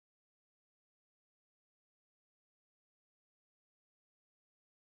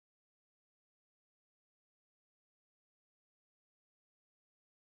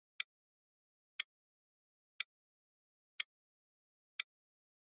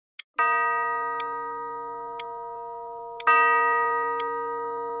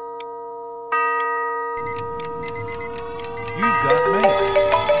You've got mail.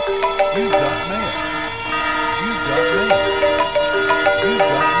 You've got mail. You've got mail. You've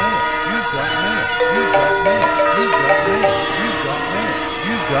got mail. You've got mail. You've got mail. You've got mail. You've got mail.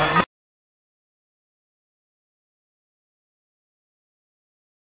 You've got mail.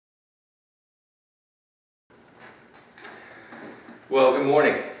 Well, good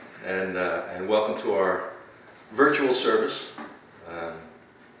morning, and welcome to our virtual service.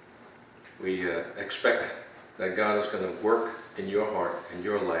 We expect that God is going to work in your heart and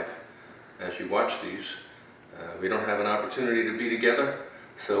your life as you watch these. We don't have an opportunity to be together,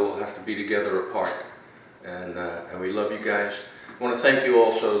 so we'll have to be together apart. And we love you guys. I want to thank you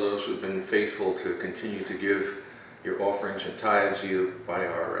also, those who've been faithful to continue to give your offerings and tithes, either by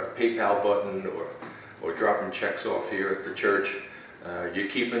our PayPal button or dropping checks off here at the church. You're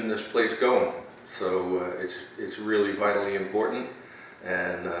keeping this place going, so it's really vitally important,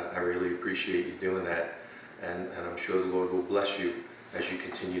 and I really appreciate you doing that, and I'm sure the Lord will bless you as you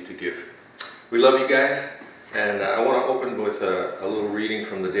continue to give. We love you guys, and I want to open with a little reading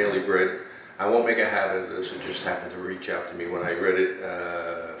from the Daily Bread. I won't make a habit of this, it just happened to reach out to me when I read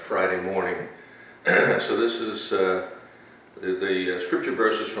it Friday morning. So this is the scripture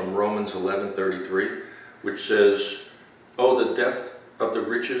verses from Romans 11:33, which says, "Oh, the depth of the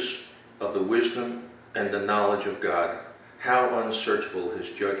riches of the wisdom and the knowledge of God, how unsearchable his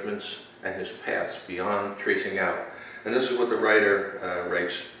judgments and his paths beyond tracing out." And this is what the writer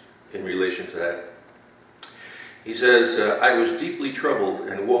writes in relation to that. He says, "I was deeply troubled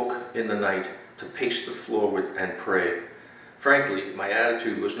and woke in the night to pace the floor and pray. Frankly, my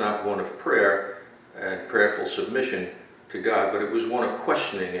attitude was not one of prayer and prayerful submission to God, but it was one of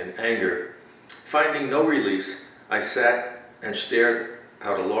questioning and anger. Finding no release, I sat and stared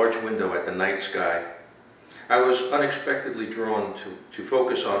out a large window at the night sky. I was unexpectedly drawn to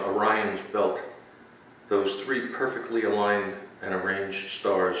focus on Orion's belt, those three perfectly aligned and arranged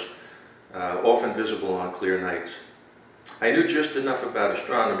stars, often visible on clear nights. I knew just enough about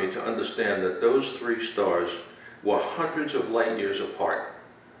astronomy to understand that those three stars were hundreds of light years apart.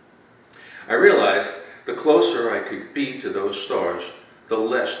 I realized the closer I could be to those stars, the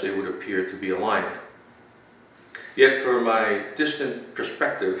less they would appear to be aligned. Yet for my distant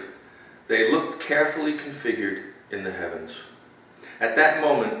perspective, they looked carefully configured in the heavens. At that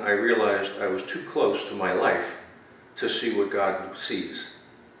moment, I realized I was too close to my life to see what God sees.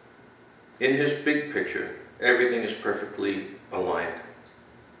 In his big picture, everything is perfectly aligned."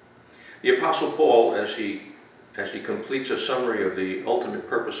 The Apostle Paul, as he completes a summary of the ultimate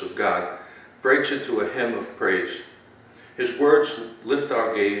purpose of God, breaks into a hymn of praise. His words lift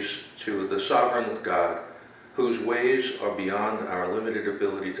our gaze to the sovereign God, whose ways are beyond our limited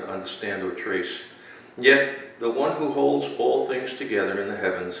ability to understand or trace. Yet, the one who holds all things together in the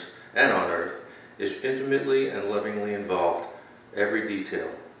heavens and on earth is intimately and lovingly involved every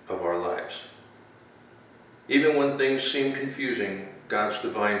detail of our lives. Even when things seem confusing, God's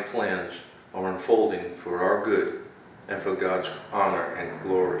divine plans are unfolding for our good and for God's honor and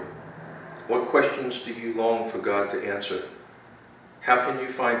glory. What questions do you long for God to answer? How can you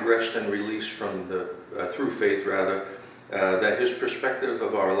find rest and release from through faith, that his perspective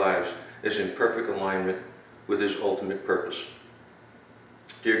of our lives is in perfect alignment with his ultimate purpose?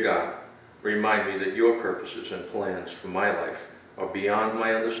 Dear God, remind me that your purposes and plans for my life are beyond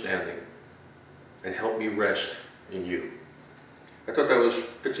my understanding, and help me rest in you. I thought that was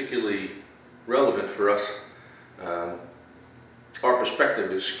particularly relevant for us. Our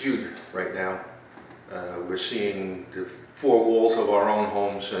perspective is skewed right now. We're seeing the four walls of our own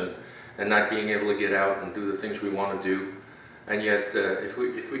homes and not being able to get out and do the things we want to do. And yet, if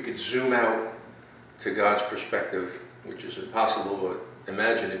we could zoom out to God's perspective, which is impossible to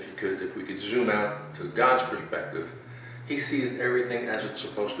imagine if we could zoom out to God's perspective, he sees everything as it's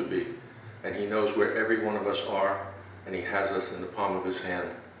supposed to be. And he knows where every one of us are, and he has us in the palm of his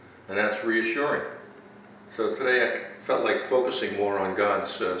hand. And that's reassuring. So today I felt like focusing more on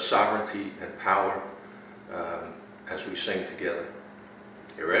God's sovereignty and power as we sing together.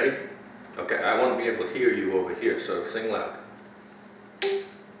 You ready? Okay, I want to be able to hear you over here, so sing loud.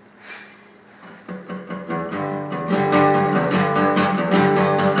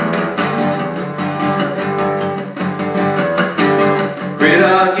 Great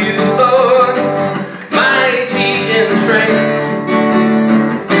are you, Lord, mighty in strength.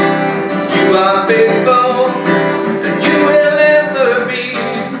 You are faithful, and you will ever be.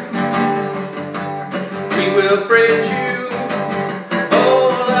 We will praise you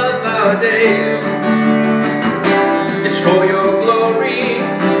all of our days. It's for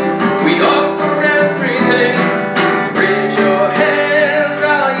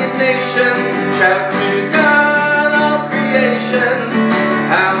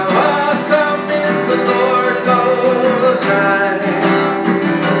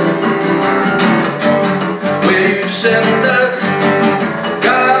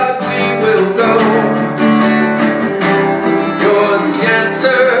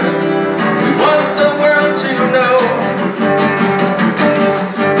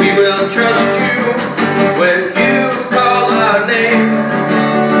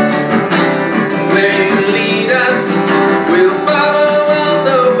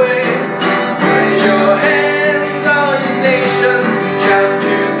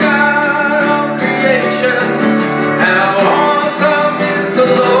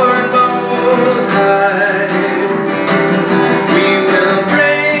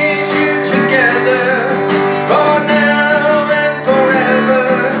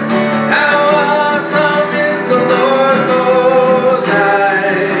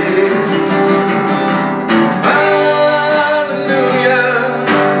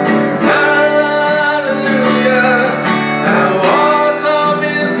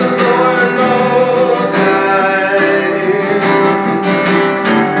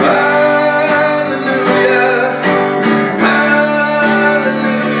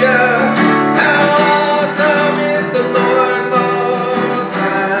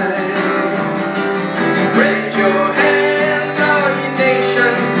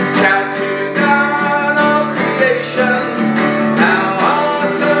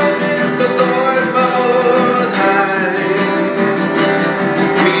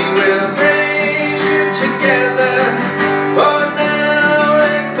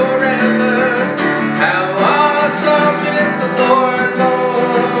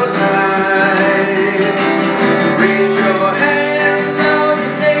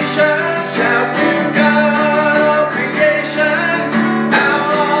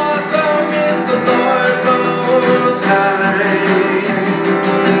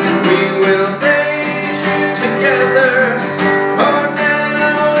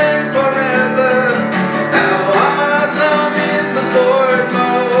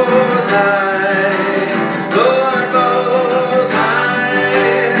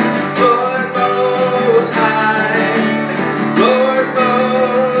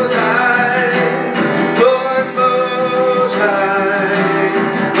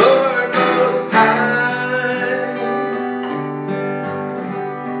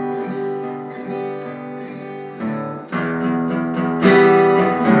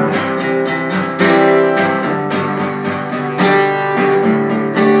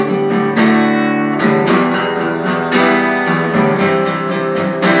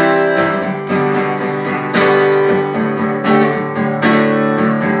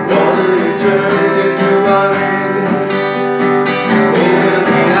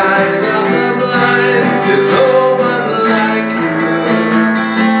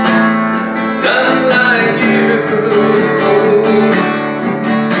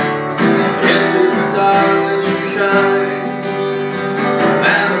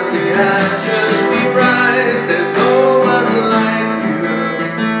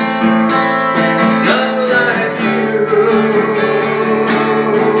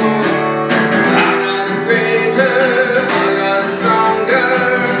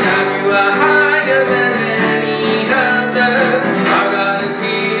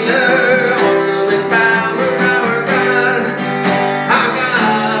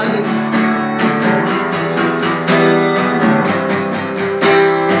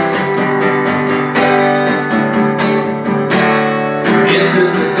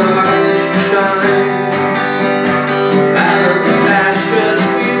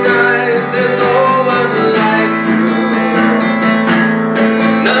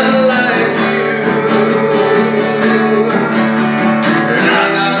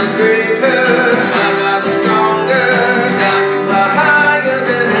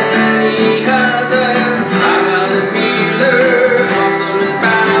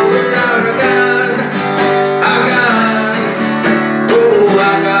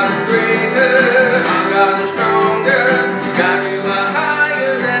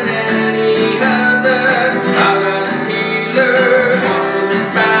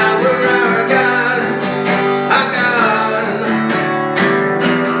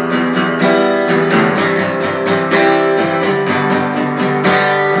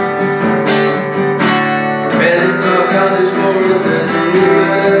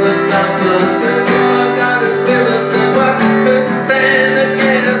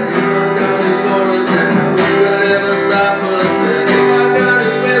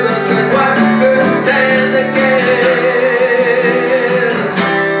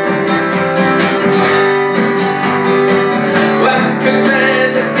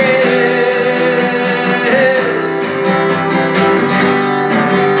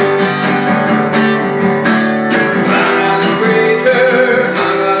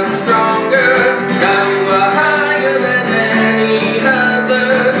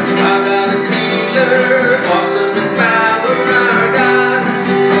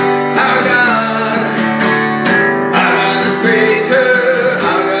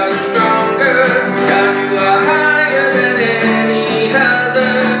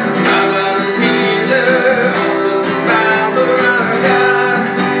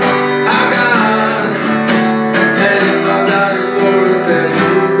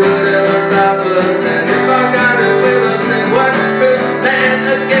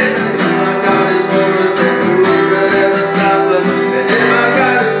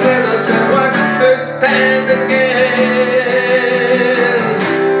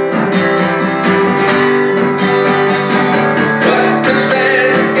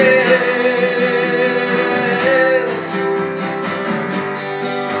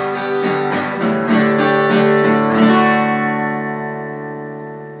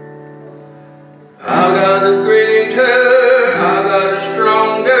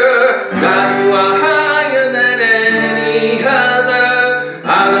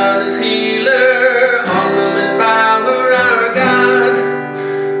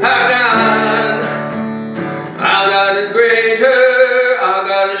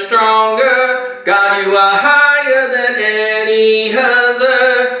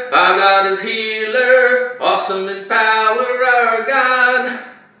Awesome in power, our God,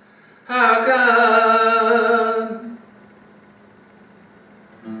 our God.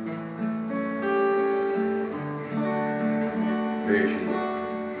 Praise you, Lord.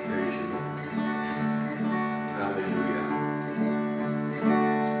 Praise you, Lord. Hallelujah.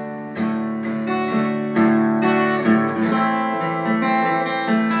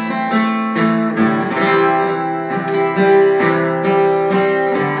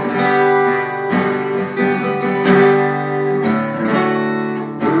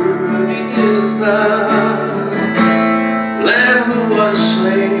 Lamb who was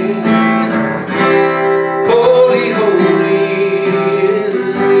slain, holy, holy is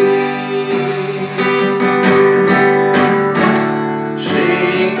He.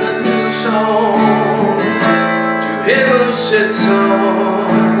 Sing a new song to Him who sits on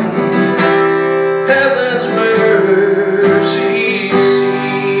heaven's mercy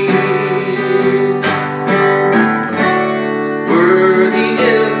seat. Worthy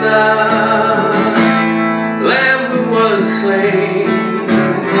is the Lamb who was slain,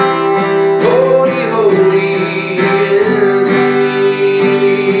 holy, holy is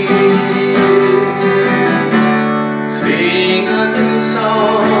He. Sing a new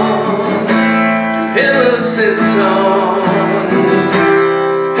song to Him who sits on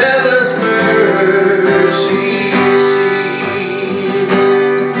heaven's mercy seat.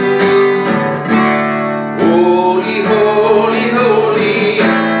 Holy, holy, holy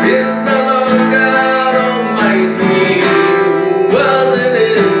is the Lord God Almighty, who was and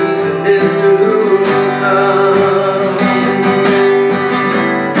is to come.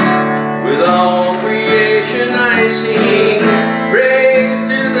 With all creation I sing praise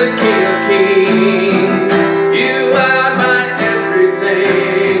to the King of Kings. You are my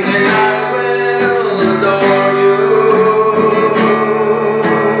everything, and I will adore you.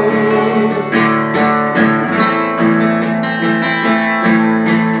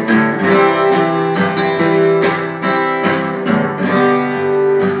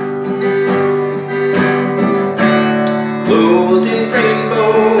 Clothed in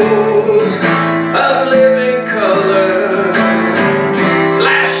rainbows of living color,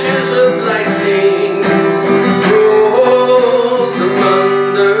 flashes of lightning, rolls of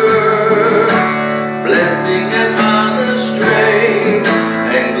thunder, blessing and honor, strength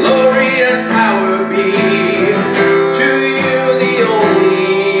and glory and power be to you, the only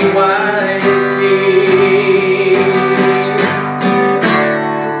wise King.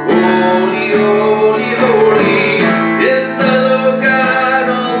 Holy, holy, holy is the Lord God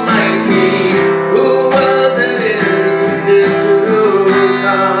Almighty, who was and is to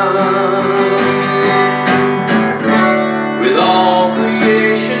come. With all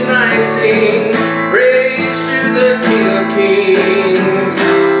creation I sing praise to the King of Kings.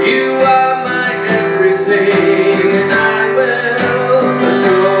 You are my everything, and I will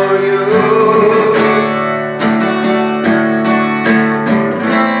adore you.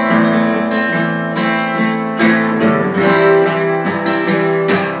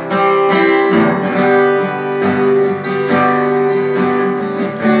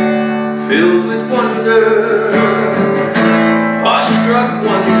 Filled with wonder, awestruck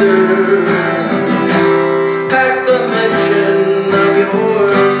wonder, at the mention of your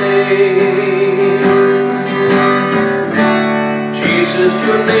name. Jesus,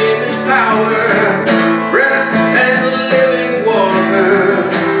 your name is power, breath and living water,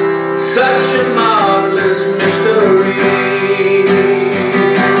 such a marvelous mystery.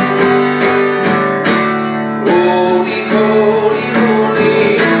 Holy, holy, holy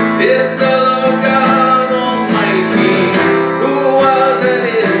is the Lord God Almighty, who was and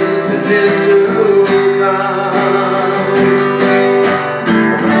is to come.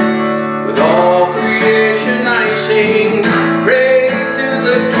 With all creation I sing praise to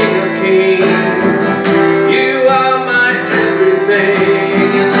the King of Kings. You are my everything,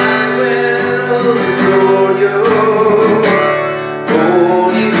 and I will adore you.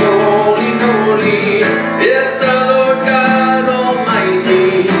 Holy, holy, holy is the Lord God Almighty,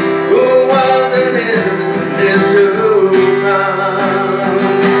 who was and is to come.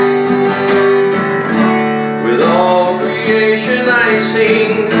 With all creation I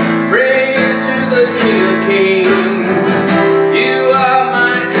sing praise to the King of Kings. You are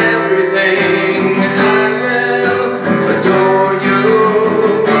my everything, and I will adore you.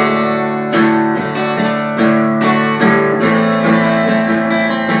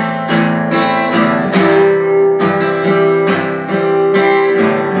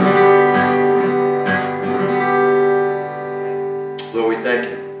 Lord, we thank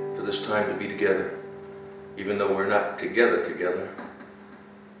you for this time to be together, even though we're not together,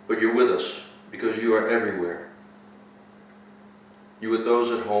 but you're with us. because you are everywhere. You with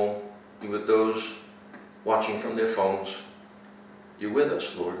those at home, you with those watching from their phones. You're with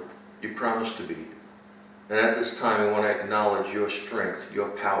us, Lord. You promised to be. And at this time, we want to acknowledge your strength, your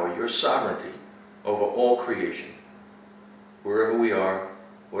power, your sovereignty over all creation. Wherever we are,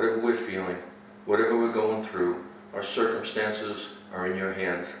 whatever we're feeling, whatever we're going through, our circumstances are in your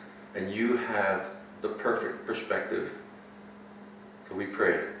hands, and you have the perfect perspective. So we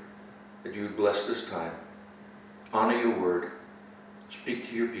pray that you would bless this time, honor your word, speak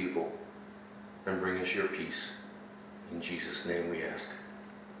to your people, and bring us your peace. In Jesus' name we ask.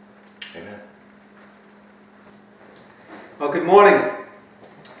 Amen. Well, good morning.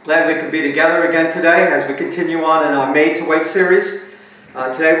 Glad we could be together again today as we continue on in our Made to Wait series.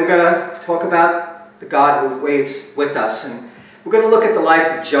 Today we're going to talk about the God who waits with us, and we're going to look at the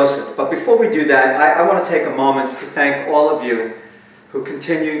life of Joseph. But before we do that, I want to take a moment to thank all of you who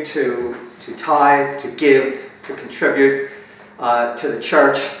continue to tithe, to give, to contribute to the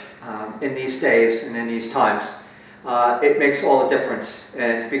church in these days and in these times. It makes all the difference.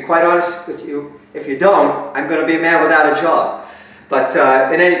 And to be quite honest with you, if you don't, I'm going to be a man without a job. But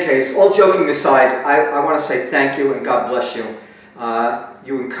in any case, all joking aside, I want to say thank you and God bless you.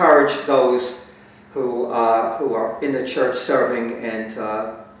 You encourage those who are in the church serving, and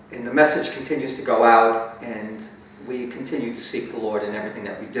the message continues to go out, and we continue to seek the Lord in everything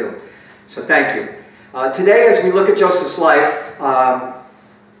that we do. So thank you. Today, as we look at Joseph's life,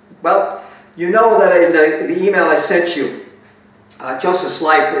 well, you know that in the email I sent you, Joseph's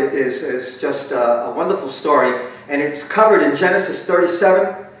life is just a wonderful story, and it's covered in Genesis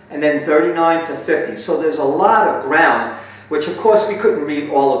 37 and then 39 to 50. So there's a lot of ground, which of course we couldn't read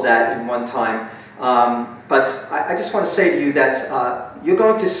all of that in one time. But I just want to say to you that you're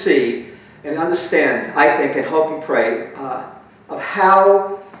going to see and understand, I think, and hope and pray, of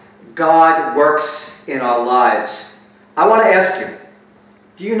how God works in our lives. I want to ask you,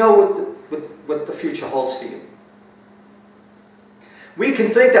 do you know what the future holds for you? We can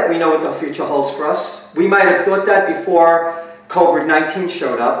think that we know what the future holds for us. We might have thought that before COVID-19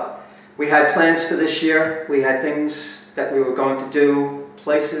 showed up. We had plans for this year. We had things that we were going to do,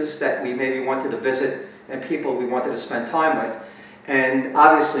 places that we maybe wanted to visit, and people we wanted to spend time with. And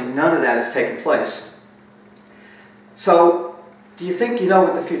obviously none of that has taken place. So, do you think you know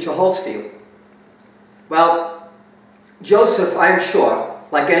what the future holds for you? Well, Joseph, I'm sure,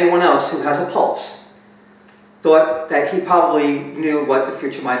 like anyone else who has a pulse, thought that he probably knew what the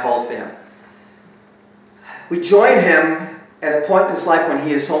future might hold for him. We join him at a point in his life when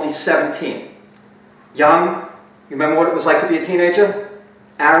he is only 17. Young. You remember what it was like to be a teenager?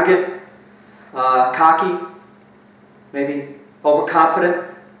 Arrogant, cocky, maybe overconfident.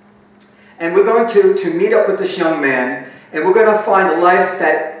 And we're going to meet up with this young man, and we're going to find a life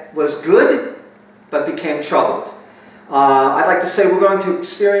that was good, but became troubled. I'd like to say we're going to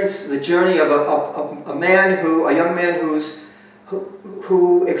experience the journey of a young man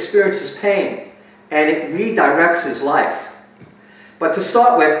who experiences pain, and it redirects his life. But to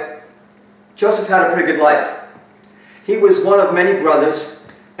start with, Joseph had a pretty good life. He was one of many brothers,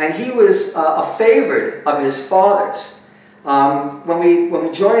 and he was a favorite of his father's. When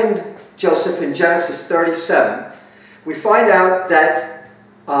we joined Joseph in Genesis 37, we find out that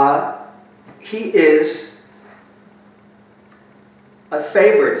he is a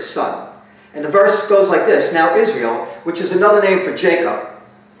favored son. And the verse goes like this: Now Israel, which is another name for Jacob,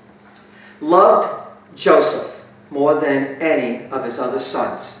 loved Joseph more than any of his other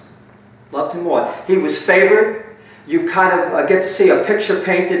sons. Loved him more. He was favored. You kind of get to see a picture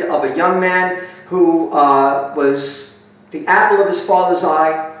painted of a young man who was the apple of his father's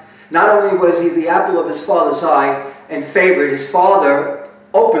eye. Not only was he the apple of his father's eye and favored, his father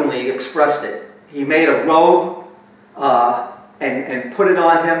openly expressed it. He made a robe and put it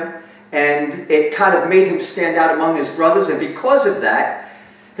on him, and it kind of made him stand out among his brothers, and because of that,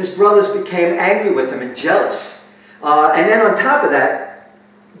 his brothers became angry with him and jealous. And then on top of that,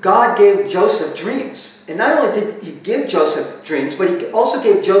 God gave Joseph dreams. And not only did he give Joseph dreams, but he also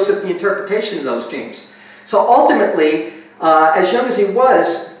gave Joseph the interpretation of those dreams. So ultimately, as young as he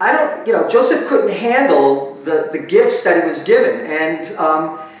was, Joseph couldn't handle the gifts that he was given. And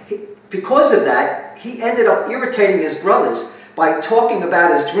because of that, he ended up irritating his brothers by talking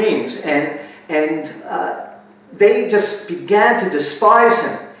about his dreams, and they just began to despise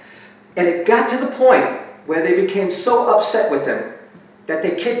him. And it got to the point where they became so upset with him that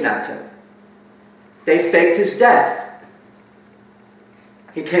they kidnapped him. They faked his death.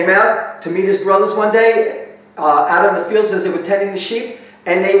 He came out to meet his brothers one day out on the fields as they were tending the sheep,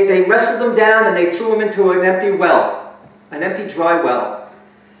 and they wrestled him down and they threw him into an empty well, an empty dry well.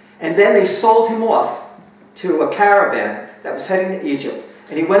 And then they sold him off to a caravan that was heading to Egypt.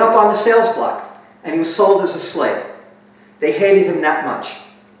 And he went up on the sales block, and he was sold as a slave. They hated him that much.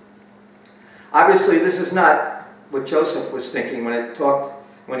 Obviously, this is not what Joseph was thinking when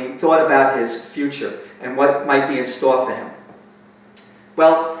he thought about his future and what might be in store for him.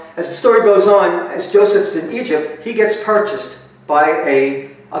 Well, as the story goes on, as Joseph's in Egypt, he gets purchased by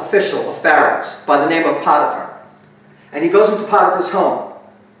an official of Pharaoh's by the name of Potiphar. And he goes into Potiphar's home.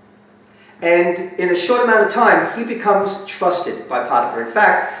 And in a short amount of time, he becomes trusted by Potiphar. In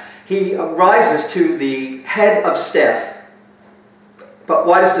fact, he rises to the head of staff. But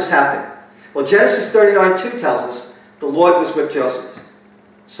why does this happen? Well, Genesis 39:2 tells us the Lord was with Joseph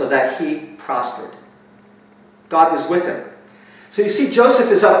so that he prospered. God was with him. So you see,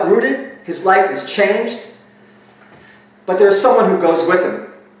 Joseph is uprooted. His life is changed. But there's someone who goes with him.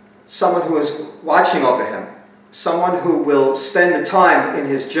 Someone who is watching over him. Someone who will spend the time in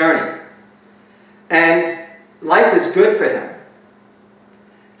his journey. And life is good for him.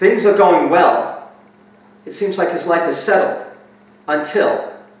 Things are going well. It seems like his life is settled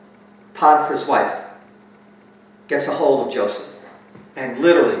until Potiphar's wife gets a hold of Joseph and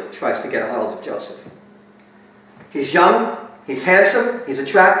literally tries to get a hold of Joseph. He's young, he's handsome, he's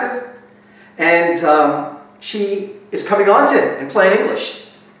attractive, and she is coming on to him in plain English.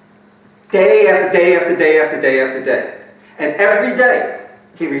 Day after day after day after day after day. And every day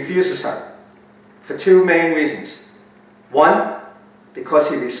he refuses her for two main reasons. One, because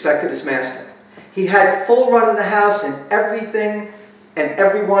he respected his master. He had full run of the house and everything and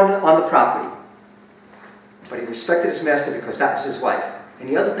everyone on the property. But he respected his master because that was his wife. And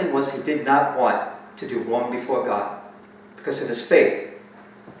the other thing was he did not want to do wrong before God because of his faith.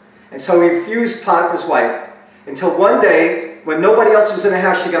 And so he refused Potiphar's wife until one day when nobody else was in the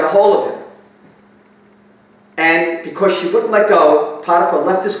house, she got a hold of him. And because she wouldn't let go, Potiphar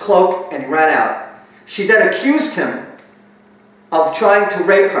left his cloak and he ran out. She then accused him of trying to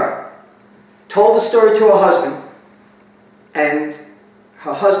rape her, told the story to her husband, and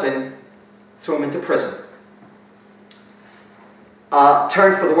her husband threw him into prison.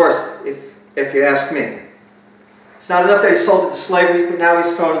 Turned for the worst, if you ask me. It's not enough that he sold into slavery, but now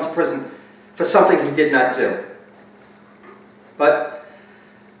he's thrown into prison for something he did not do. But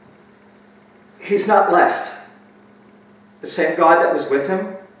he's not left. The same God that was with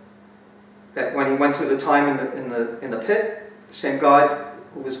him, that when he went through the time in the pit, the same God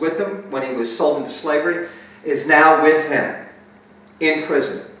who was with him when he was sold into slavery, is now with him in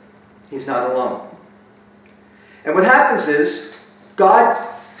prison. He's not alone. And what happens is, God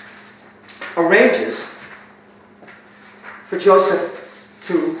arranges for Joseph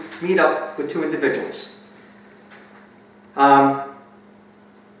to meet up with two individuals.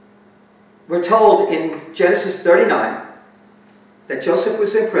 We're told in Genesis 39 that Joseph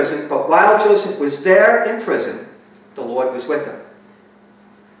was in prison, but while Joseph was there in prison, the Lord was with him.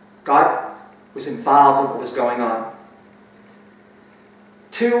 God was involved in what was going on.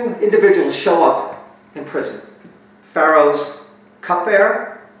 Two individuals show up in prison. Pharaoh's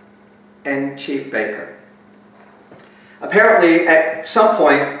cupbearer and chief baker. Apparently, at some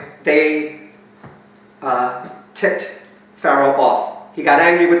point, they ticked Pharaoh off. He got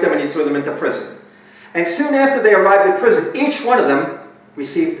angry with them and he threw them into prison. And soon after they arrived in prison, each one of them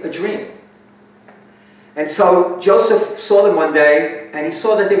received a dream. And so Joseph saw them one day, and he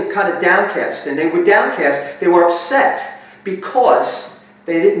saw that they were kind of downcast. And they were downcast, they were upset because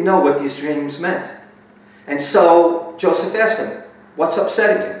they didn't know what these dreams meant. And so Joseph asked them, "What's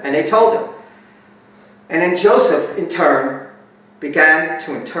upsetting you?" And they told him. And then Joseph, in turn, began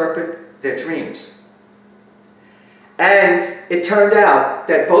to interpret their dreams. And it turned out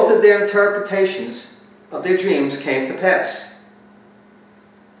that both of their interpretations of their dreams came to pass.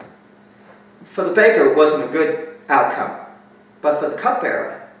 For the baker, it wasn't a good outcome. But for the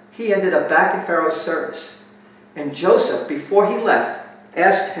cupbearer, he ended up back in Pharaoh's service. And Joseph, before he left,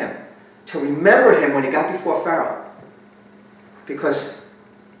 asked him to remember him when he got before Pharaoh. Because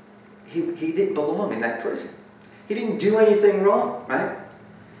he didn't belong in that prison. He didn't do anything wrong, right?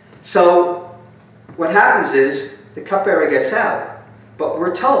 So what happens is the cupbearer gets out, but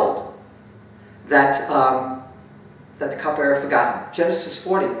we're told that, that the cupbearer forgot him. Genesis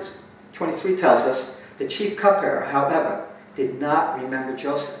 40:23 tells us the chief cupbearer, however, did not remember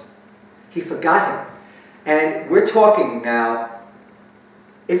Joseph. He forgot him. And we're talking now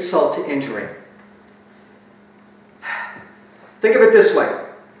insult to injury. Think of it this way.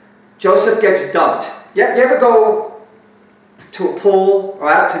 Joseph gets dumped. You ever go to a pool or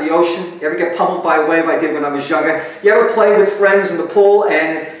out to the ocean? You ever get pummeled by a wave? I did when I was younger. You ever play with friends in the pool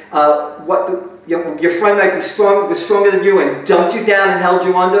and your friend might be was stronger than you and dumped you down and held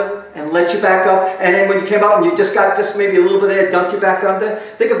you under and let you back up. And then when you came up and you just got maybe a little bit of air, dumped you back under.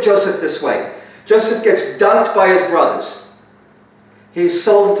 Think of Joseph this way. Joseph gets dumped by his brothers. He's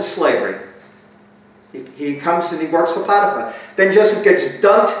sold into slavery. He comes and he works for Potiphar. Then Joseph gets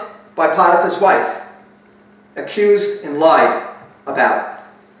dumped by Potiphar's wife, accused and lied about.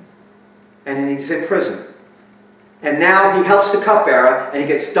 And then he's in prison. And now he helps the cupbearer, and he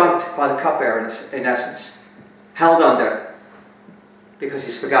gets dumped by the cupbearer in essence. Held under, because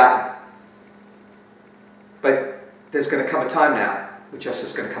he's forgotten. But there's going to come a time now where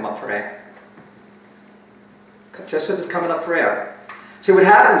Joseph's going to come up for air. Joseph is coming up for air. See, what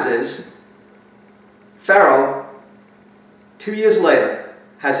happens is, Pharaoh, 2 years later,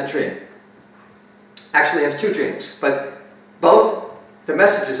 has a dream. Actually has two dreams, but both the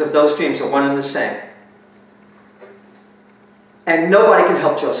messages of those dreams are one and the same. And nobody can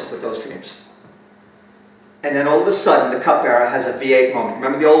help Joseph with those dreams. And then all of a sudden, the cupbearer has a V8 moment.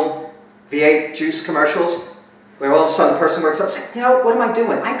 Remember the old V8 juice commercials? Where all of a sudden, the person works up and says, you know, what am I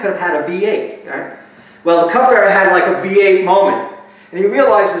doing? I could have had a V8. Right? Well, the cupbearer had like a V8 moment. And he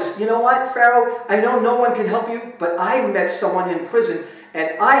realizes, you know what, Pharaoh, I know no one can help you, but I met someone in prison,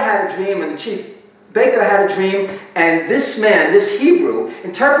 and I had a dream, and the chief baker had a dream, and this man, this Hebrew,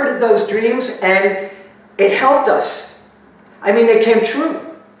 interpreted those dreams, and it helped us. I mean, they came true.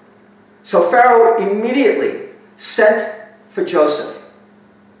 So Pharaoh immediately sent for Joseph.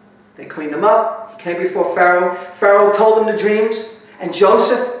 They cleaned him up. He came before Pharaoh. Pharaoh told him the dreams, and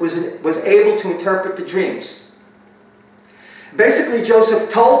Joseph was able to interpret the dreams. Basically, Joseph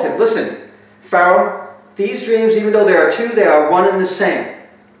told him, listen, Pharaoh, these dreams, even though there are two, they are one and the same.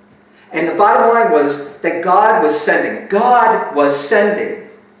 And the bottom line was that God was sending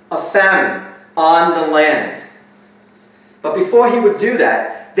a famine on the land. But before he would do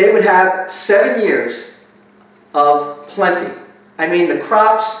that, they would have 7 years of plenty. I mean, the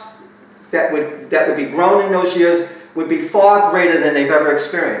crops that would be grown in those years would be far greater than they've ever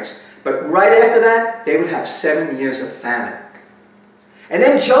experienced. But right after that, they would have 7 years of famine. And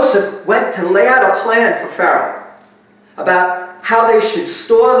then Joseph went to lay out a plan for Pharaoh about how they should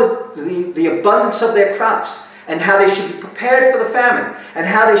store the abundance of their crops, and how they should be prepared for the famine, and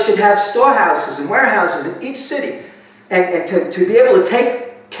how they should have storehouses and warehouses in each city, and to be able to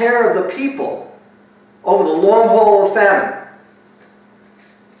take care of the people over the long haul of famine.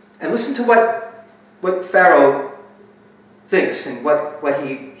 And listen to what Pharaoh thinks and what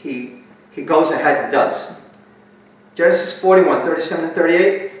he goes ahead and does. Genesis 41, 37 and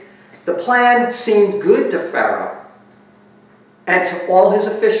 38. The plan seemed good to Pharaoh and to all his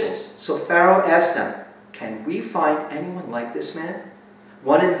officials. So Pharaoh asked them, can we find anyone like this man,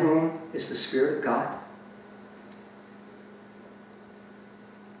 one in whom is the Spirit of God?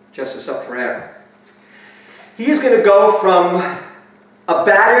 Joseph's up for air. He is going to go from a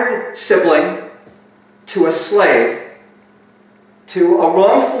battered sibling to a slave to a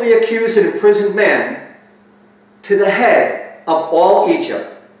wrongfully accused and imprisoned man to the head of all Egypt,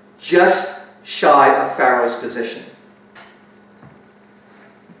 just shy of Pharaoh's position.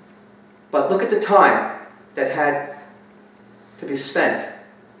 But look at the time that had to be spent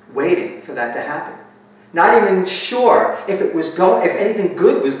waiting for that to happen. Not even sure if anything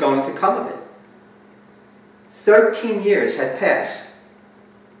good was going to come of it. 13 years had passed.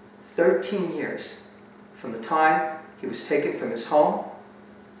 13 years from the time he was taken from his home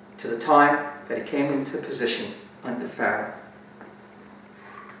to the time that he came into position under Pharaoh.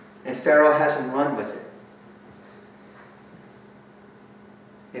 And Pharaoh hasn't run with it.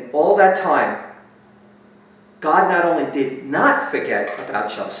 In all that time, God not only did not forget about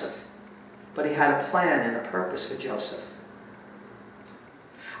Joseph, but he had a plan and a purpose for Joseph.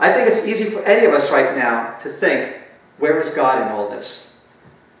 I think it's easy for any of us right now to think, where is God in all this?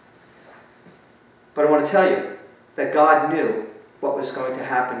 But I want to tell you that God knew what was going to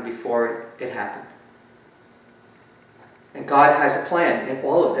happen before it happened. And God has a plan in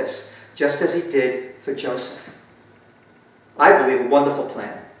all of this, just as he did for Joseph. I believe a wonderful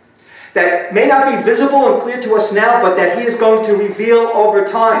plan that may not be visible and clear to us now, but that he is going to reveal over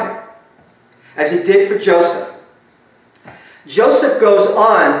time, as he did for Joseph. Joseph goes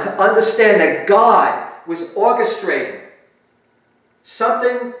on to understand that God was orchestrating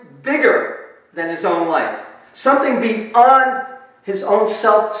something bigger than his own life, something beyond his own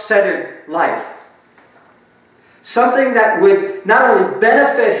self-centered life. Something that would not only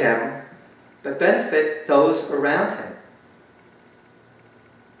benefit him, but benefit those around him.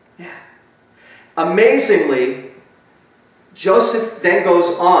 Yeah. Amazingly, Joseph then goes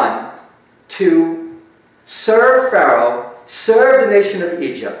on to serve Pharaoh, serve the nation of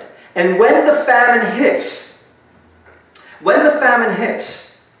Egypt, And when the famine hits,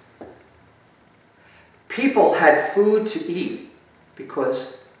 people had food to eat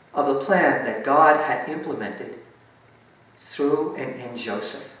because of the plan that God had implemented through and in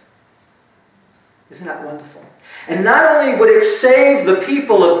Joseph. Isn't that wonderful? And not only would it save the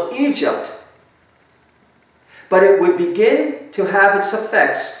people of Egypt, but it would begin to have its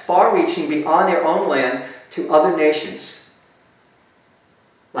effects far-reaching beyond their own land to other nations,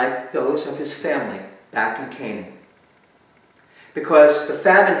 like those of his family back in Canaan. Because the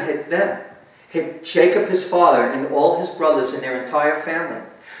famine hit them, hit Jacob his father and all his brothers and their entire family.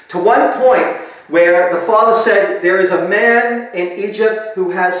 To one point where the father said, there is a man in Egypt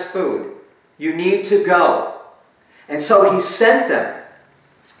who has food. You need to go. And so he sent them.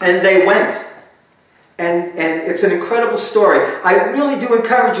 And they went. And it's an incredible story. I really do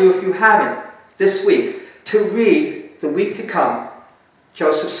encourage you, if you haven't, this week, to read the week to come,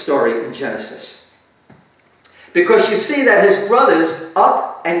 Joseph's story in Genesis. Because you see that his brothers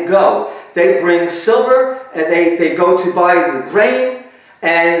up and go. They bring silver, and they go to buy the grain,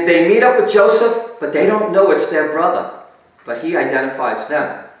 and they meet up with Joseph, but they don't know it's their brother. But he identifies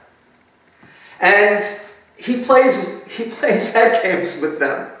them. And he plays head games with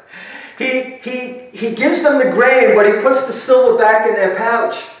them. He gives them the grain, but he puts the silver back in their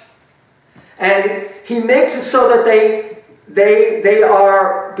pouch. And he makes it so that they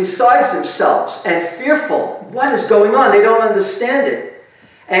are beside themselves and fearful. What is going on? They don't understand it.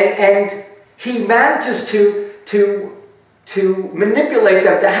 And he manages to manipulate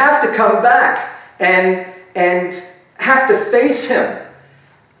them to have to come back and have to face him.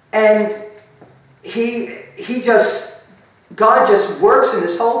 And God just works in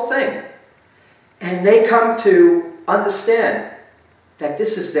this whole thing. And they come to understand that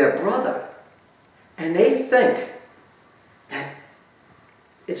this is their brother. And they think that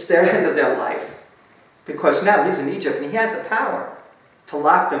it's their end of their life. Because now he's in Egypt and he had the power to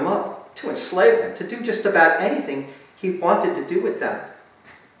lock them up, to enslave them, to do just about anything he wanted to do with them.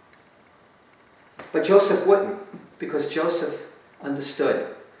 But Joseph wouldn't, because Joseph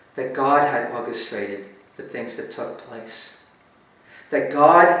understood that God had orchestrated the things that took place. That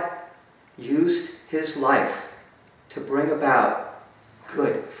God used his life to bring about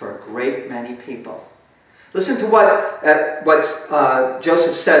good for a great many people. Listen to what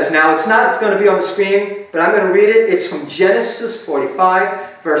Joseph says. Now, it's not going to be on the screen, but I'm going to read it. It's from Genesis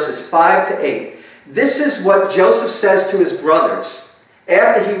 45, verses 5 to 8. This is what Joseph says to his brothers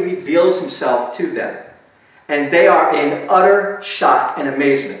after he reveals himself to them. And they are in utter shock and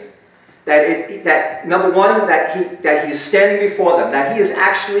amazement. That number one, that he's standing before them, that he is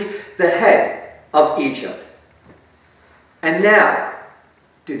actually the head of Egypt. And now,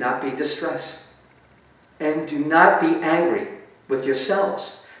 do not be distressed, and do not be angry with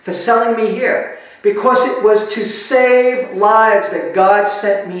yourselves for selling me here, because it was to save lives that God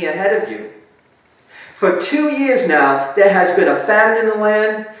sent me ahead of you. For 2 years now, there has been a famine in the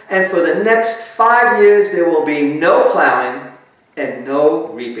land, and for the next 5 years there will be no plowing and no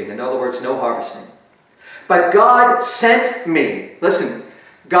reaping. In other words, no harvesting. But God sent me, listen,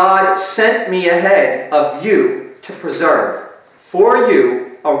 God sent me ahead of you to preserve for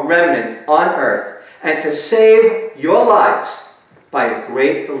you a remnant on earth and to save your lives by a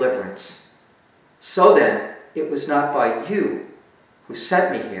great deliverance. So then, it was not by you who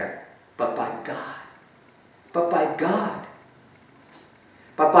sent me here, but by God. But by God.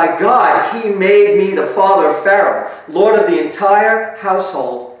 But by God, he made me the father of Pharaoh, Lord of the entire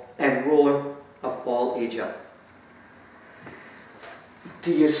household, and ruler of all Egypt.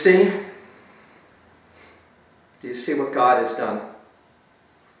 Do you see? Do you see what God has done?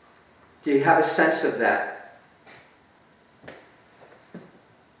 Do you have a sense of that?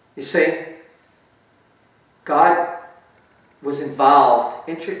 You see, God was involved,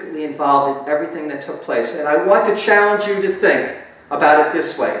 intricately involved in everything that took place. And I want to challenge you to think about it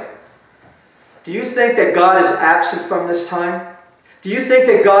this way. Do you think that God is absent from this time? Do you think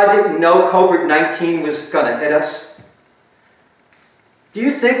that God didn't know COVID-19 was going to hit us? Do you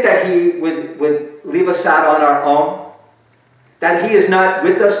think that he would leave us out on our own? That he is not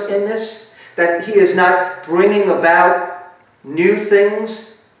with us in this? That he is not bringing about new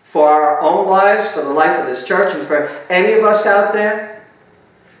things for our own lives, for the life of this church, and for any of us out there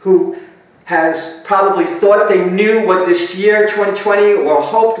who has probably thought they knew what this year, 2020, or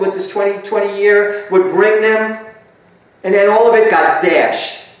hoped what this 2020 year would bring them, and then all of it got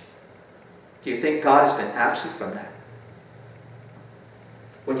dashed. Do you think God has been absent from that?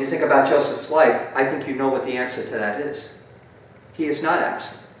 When you think about Joseph's life, I think you know what the answer to that is. He is not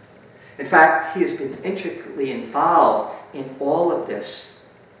absent. In fact, he has been intricately involved in all of this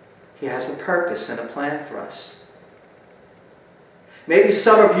He has a purpose and a plan for us. Maybe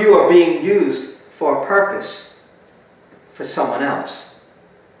some of you are being used for a purpose for someone else.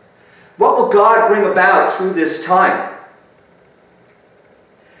 What will God bring about through this time?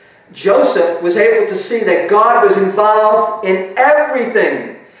 Joseph was able to see that God was involved in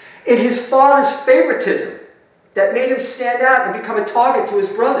everything, in his father's favoritism that made him stand out and become a target to his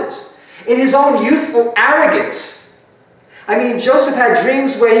brothers, in his own youthful arrogance. I mean, Joseph had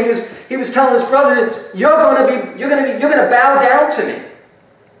dreams where he was telling his brothers, you're going to bow down to me.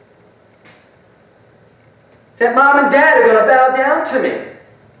 That mom and dad are going to bow down to me.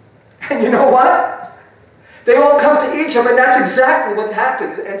 And you know what? They all come to Egypt, and that's exactly what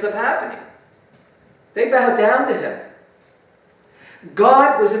ends up happening. They bow down to him.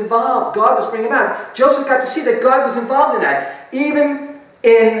 God was involved. God was bringing him out. Joseph got to see that God was involved in that. Even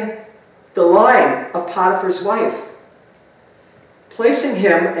in the lying of Potiphar's wife. Placing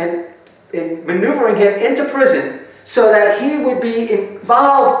him and maneuvering him into prison so that he would be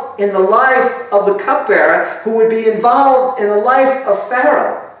involved in the life of the cupbearer, who would be involved in the life of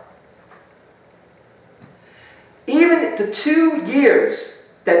Pharaoh. Even the 2 years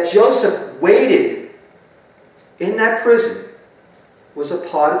that Joseph waited in that prison was a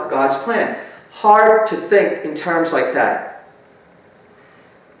part of God's plan. Hard to think in terms like that.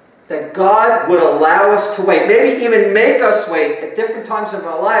 That God would allow us to wait, maybe even make us wait at different times of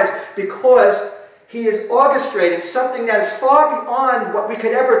our lives, because He is orchestrating something that is far beyond what we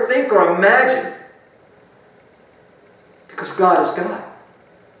could ever think or imagine. Because God is God.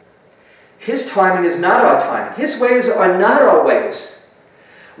 His timing is not our timing. His ways are not our ways.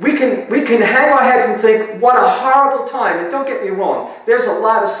 We can hang our heads and think, what a horrible time. And don't get me wrong, there's a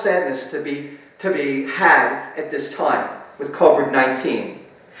lot of sadness to be had at this time with COVID-19.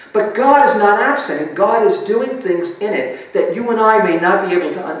 But God is not absent, and God is doing things in it that you and I may not be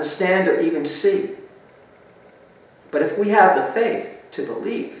able to understand or even see. But if we have the faith to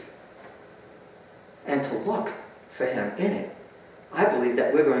believe and to look for Him in it, I believe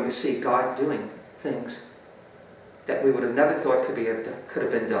that we're going to see God doing things that we would have never thought could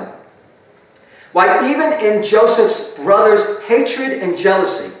have been done. Why, even in Joseph's brothers' hatred and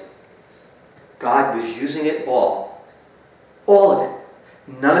jealousy, God was using it all. All of it.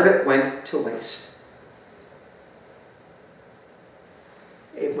 None of it went to waste.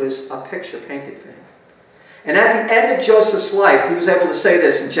 It was a picture painted for him. And at the end of Joseph's life, he was able to say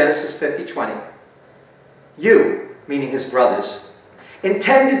this in Genesis 50:20. You, meaning his brothers,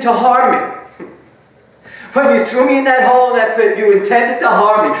 intended to harm me. When you threw me in that hole in that pit, you intended to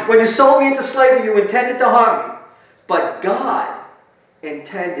harm me. When you sold me into slavery, you intended to harm me. But God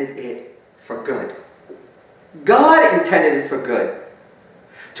intended it for good. God intended it for good.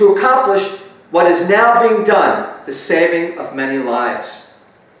 To accomplish what is now being done, the saving of many lives.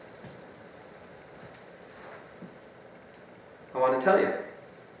 I want to tell you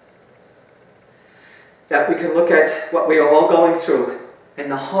that we can look at what we are all going through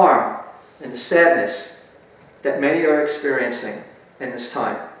and the harm and the sadness that many are experiencing in this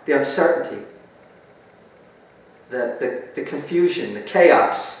time. The uncertainty, the confusion, the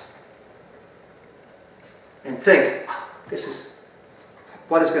chaos. And think, oh,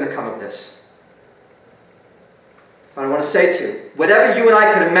 what is going to come of this? But I want to say to you, whatever you and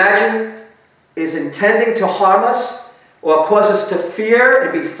I can imagine is intending to harm us or cause us to fear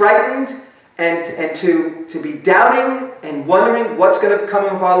and be frightened and to be doubting and wondering what's going to come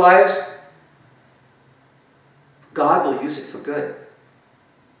of our lives, God will use it for good.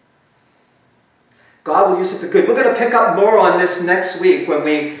 God will use it for good. We're going to pick up more on this next week when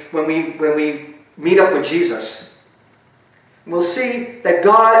we meet up with Jesus. We'll see that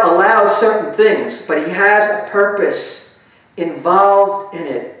God allows certain things, but He has a purpose involved in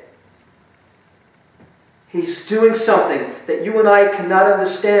it. He's doing something that you and I cannot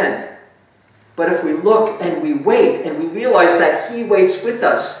understand. But if we look and we wait and we realize that He waits with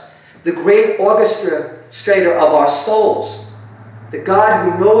us, the great orchestrator of our souls, the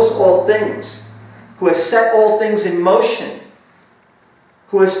God who knows all things, who has set all things in motion,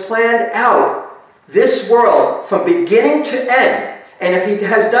 who has planned out this world from beginning to end. And if He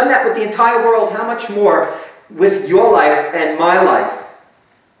has done that with the entire world, how much more with your life and my life?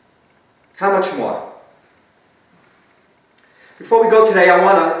 How much more? Before we go today, I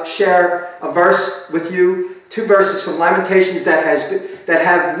want to share a verse with you, 2 verses from Lamentations that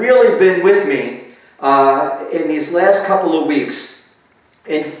have really been with me in these last couple of weeks.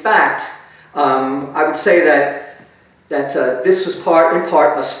 In fact, I would say that this was in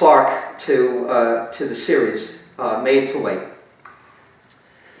part a spark to the series, Made to Wait.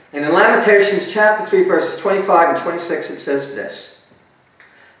 And in Lamentations chapter 3, verses 25 and 26, it says this: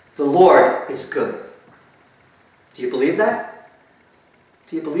 The Lord is good. Do you believe that?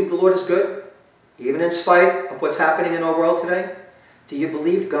 Do you believe the Lord is good? Even in spite of what's happening in our world today? Do you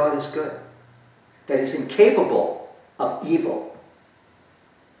believe God is good? That He's incapable of evil?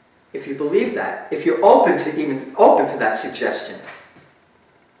 If you believe that, if you're open to that suggestion,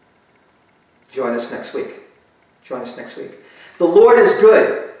 join us next week. Join us next week. The Lord is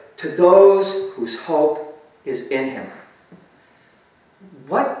good to those whose hope is in Him.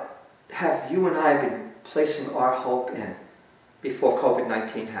 What have you and I been placing our hope in before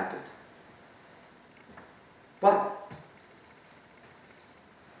COVID-19 happened? What?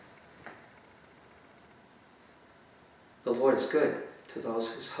 The Lord is good to those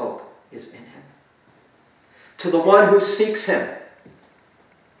whose hope is in Him. To the one who seeks Him.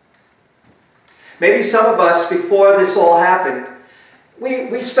 Maybe some of us, before this all happened,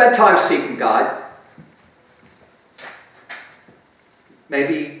 we spent time seeking God.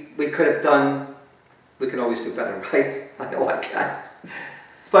 Maybe we could have done, we can always do better, right? I know I can.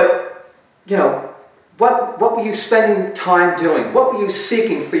 But, you know, what were you spending time doing? What were you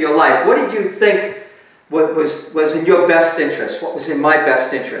seeking for your life? What did you think was in your best interest? What was in my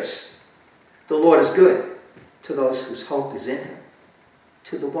best interest? The Lord is good to those whose hope is in Him,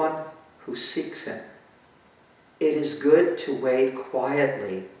 to the one who seeks Him. It is good to wait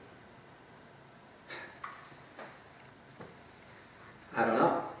quietly. I don't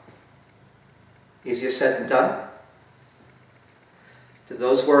know. Easier said than done? Do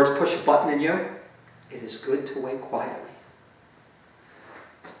those words push a button in you? It is good to wait quietly.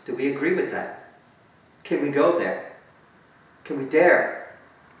 Do we agree with that? Can we go there? Can we dare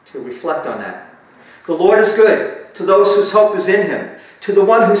to reflect on that? The Lord is good to those whose hope is in Him, to the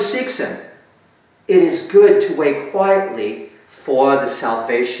one who seeks Him. It is good to wait quietly for the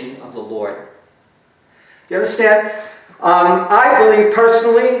salvation of the Lord. Do you understand? I believe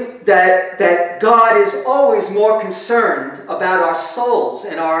personally that God is always more concerned about our souls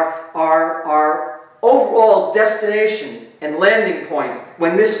and our overall destination and landing point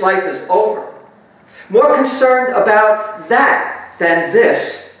when this life is over. More concerned about that than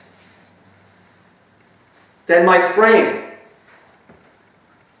this, than my frame,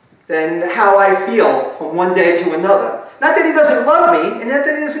 than how I feel from one day to another. Not that He doesn't love me, and not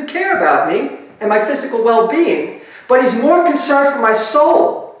that He doesn't care about me and my physical well-being, but He's more concerned for my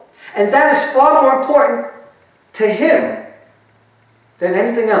soul. And that is far more important to Him than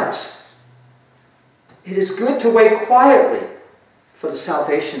anything else. It is good to wait quietly for the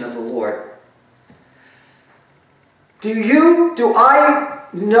salvation of the Lord. Do I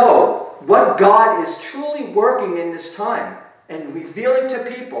know what God is truly working in this time and revealing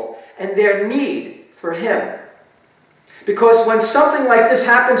to people and their need for Him? Because when something like this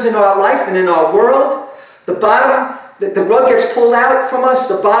happens in our life and in our world, the rug gets pulled out from us,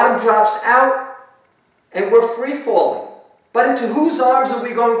 the bottom drops out, and we're free falling. But into whose arms are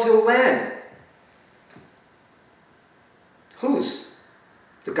we going to land? Whose?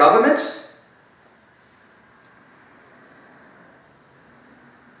 The government's?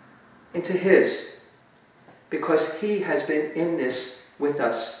 Into His. Because He has been in this with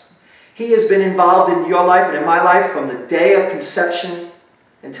us. He has been involved in your life and in my life from the day of conception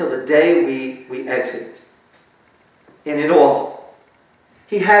until the day we exit. In it all.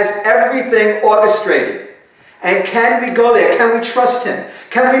 He has everything orchestrated. And can we go there? Can we trust Him?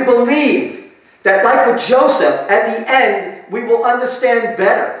 Can we believe that, like with Joseph, at the end we will understand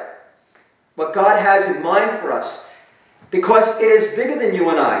better what God has in mind for us? Because it is bigger than you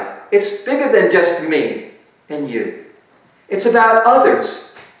and I. It's bigger than just me and you. It's about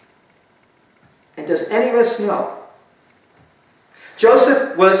others. And does any of us know?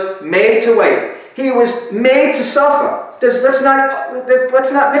 Joseph was made to wait. He was made to suffer. Let's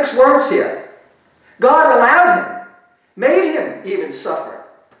not mix words here. God allowed him, made him even suffer.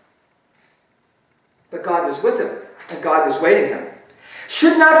 But God was with him, and God was waiting him.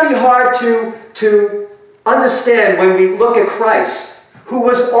 Should not be hard to understand when we look at Christ, who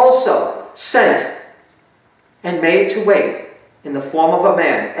was also sent and made to wait in the form of a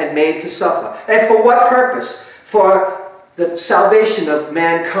man and made to suffer. And for what purpose? For the salvation of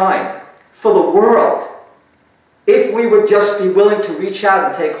mankind, for the world. If we would just be willing to reach out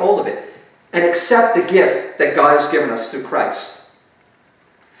and take hold of it and accept the gift that God has given us through Christ.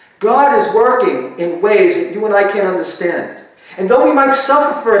 God is working in ways that you and I can't understand. And though we might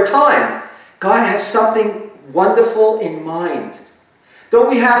suffer for a time, God has something wonderful in mind. Though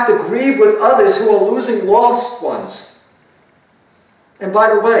we have to grieve with others who are losing lost ones. And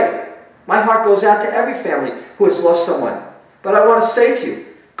by the way, my heart goes out to every family who has lost someone. But I want to say to you,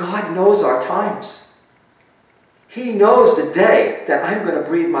 God knows our times. He knows the day that I'm going to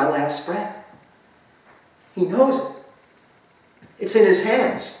breathe my last breath. He knows it. It's in his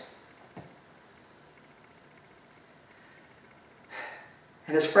hands.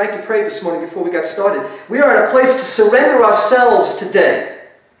 And as Frankie prayed this morning before we got started, we are in a place to surrender ourselves today.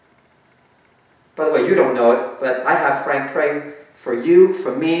 By the way, you don't know it, but I have Frank pray for you,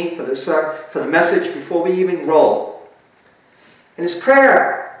 for me, for the message before we even roll. And his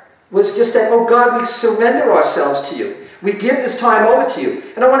prayer was just that, oh God, we surrender ourselves to you. We give this time over to you.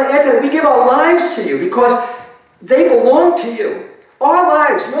 And I want to add to that, we give our lives to you because they belong to you. Our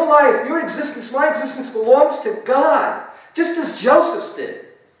lives, your life, your existence, my existence belongs to God. Just as Joseph's did.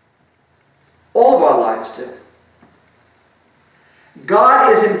 All of our lives do.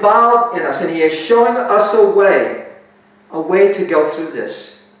 God is involved in us and he is showing us a way to go through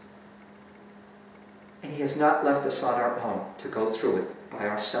this. And he has not left us on our own to go through it by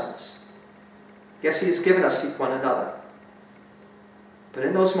ourselves. Yes, he has given us one another. But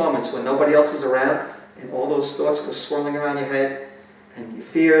in those moments when nobody else is around and all those thoughts go swirling around your head and your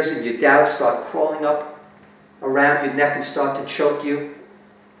fears and your doubts start crawling up around your neck and start to choke you,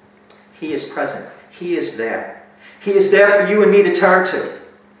 he is present. He is there. He is there for you and me to turn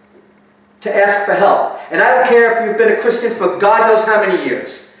to ask for help. And I don't care if you've been a Christian for God knows how many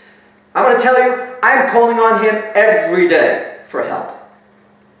years. I want to tell you, I'm calling on him every day for help.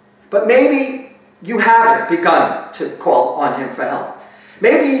 But maybe you haven't begun to call on him for help.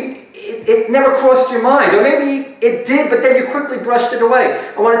 Maybe it never crossed your mind, or maybe it did, but then you quickly brushed it away.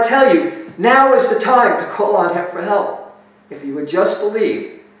 I want to tell you, now is the time to call on him for help. If you would just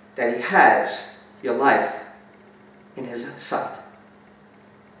believe that he has your life in his sight,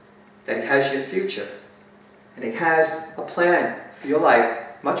 that he has your future, and he has a plan for your life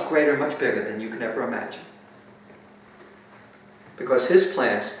much greater, much bigger than you can ever imagine. Because his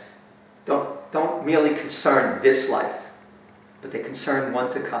plans don't merely concern this life, but they concern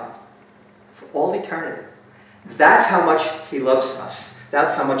one to come for all eternity. That's how much he loves us.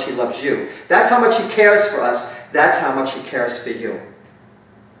 That's how much he loves you. That's how much he cares for us. That's how much he cares for you.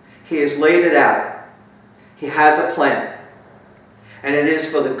 He has laid it out. He has a plan. And it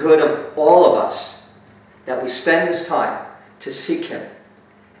is for the good of all of us that we spend this time to seek him,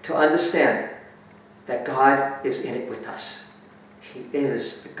 to understand that God is in it with us. He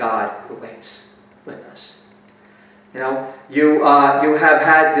is the God who waits with us. You know, you have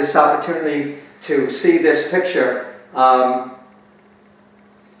had this opportunity to see this picture.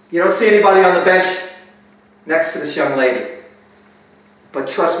 You don't see anybody on the bench next to this young lady. But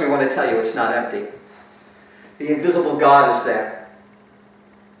trust me when I tell you, it's not empty. The invisible God is there.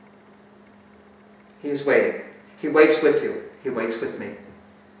 He is waiting. He waits with you. He waits with me.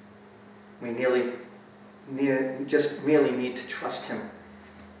 We just merely need to trust him,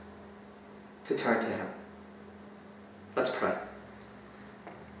 to turn to him. Let's pray.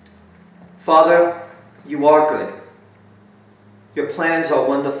 Father, you are good. Your plans are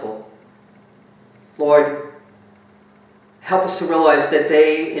wonderful. Lord, help us to realize that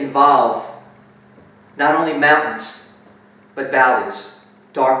they involve not only mountains, but valleys,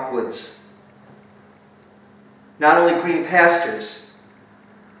 dark woods. Not only green pastures,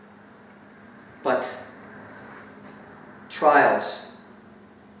 but trials,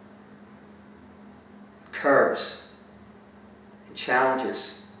 curves, and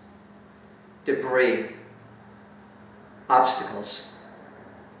challenges, debris, obstacles.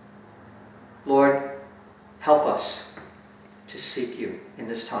 Lord, help us to seek you in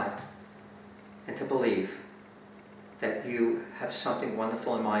this time and to believe that you have something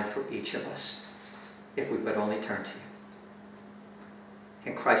wonderful in mind for each of us if we would only turn to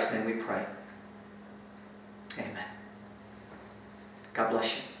you. In Christ's name we pray. Amen. God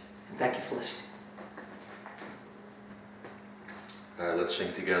bless you, and thank you for listening. Let's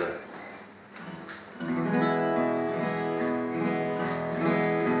sing together.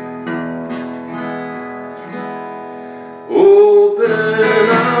 Open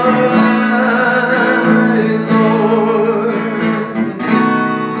our eyes, Lord.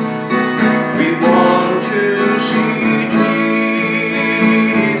 We want to see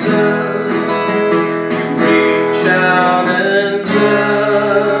Jesus. You reach out and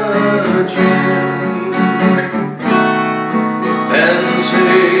touch him and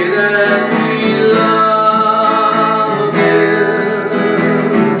say that we love him.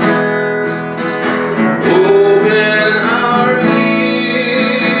 Open our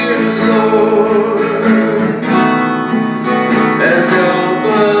ears, Lord, and help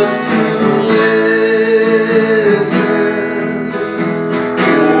us to listen.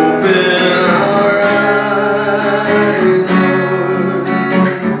 You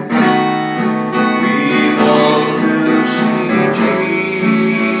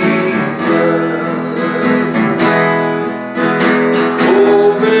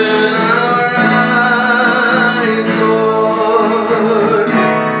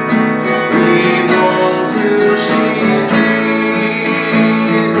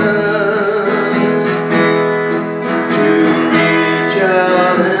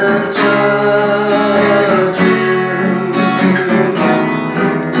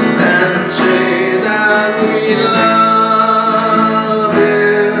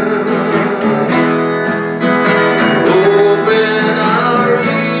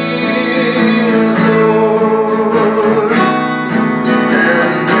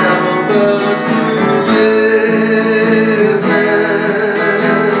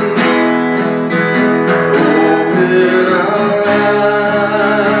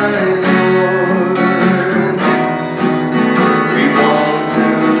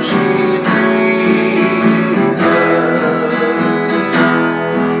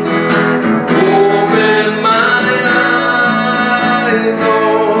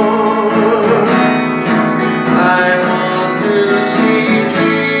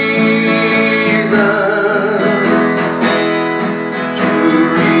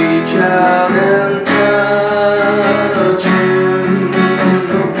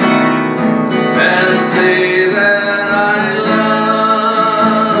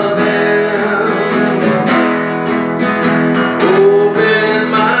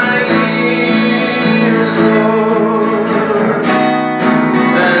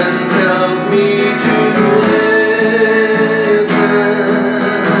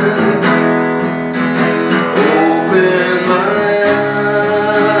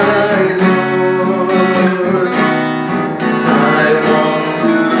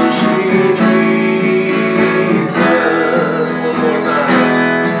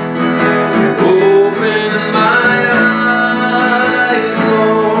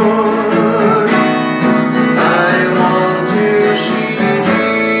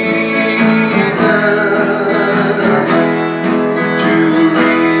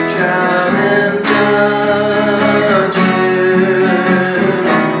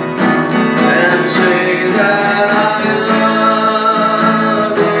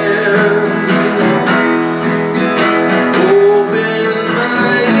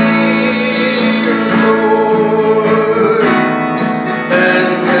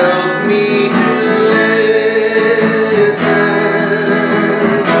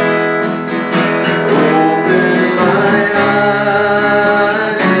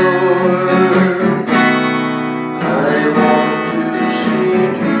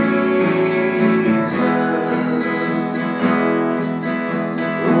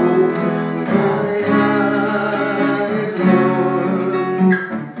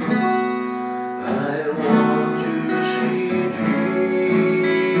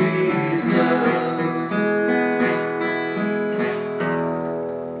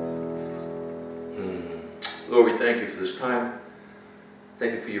Lord, we thank you for this time.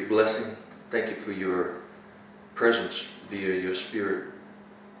 Thank you for your blessing. Thank you for your presence via your Spirit.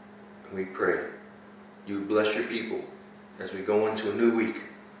 And we pray you bless your people as we go into a new week,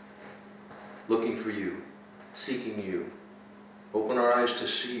 looking for you, seeking you. Open our eyes to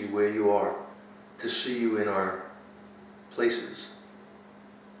see you where you are, to see you in our places,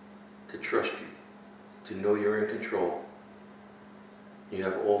 to trust you, to know you're in control. You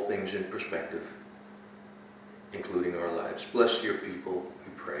have all things in perspective, including our lives. Bless your people,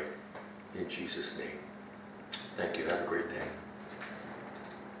 we pray, in Jesus' name. Thank you. Have a great day.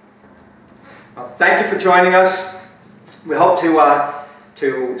 Thank you for joining us. We hope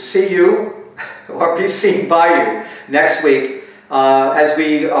to see you or be seen by you next week as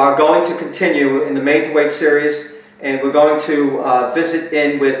we are going to continue in the Made to Wait series, and we're going to visit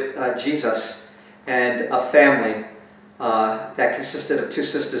in with Jesus and a family that consisted of 2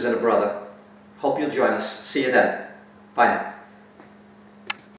 sisters and a brother. Hope you'll join us. See you then. Bye now.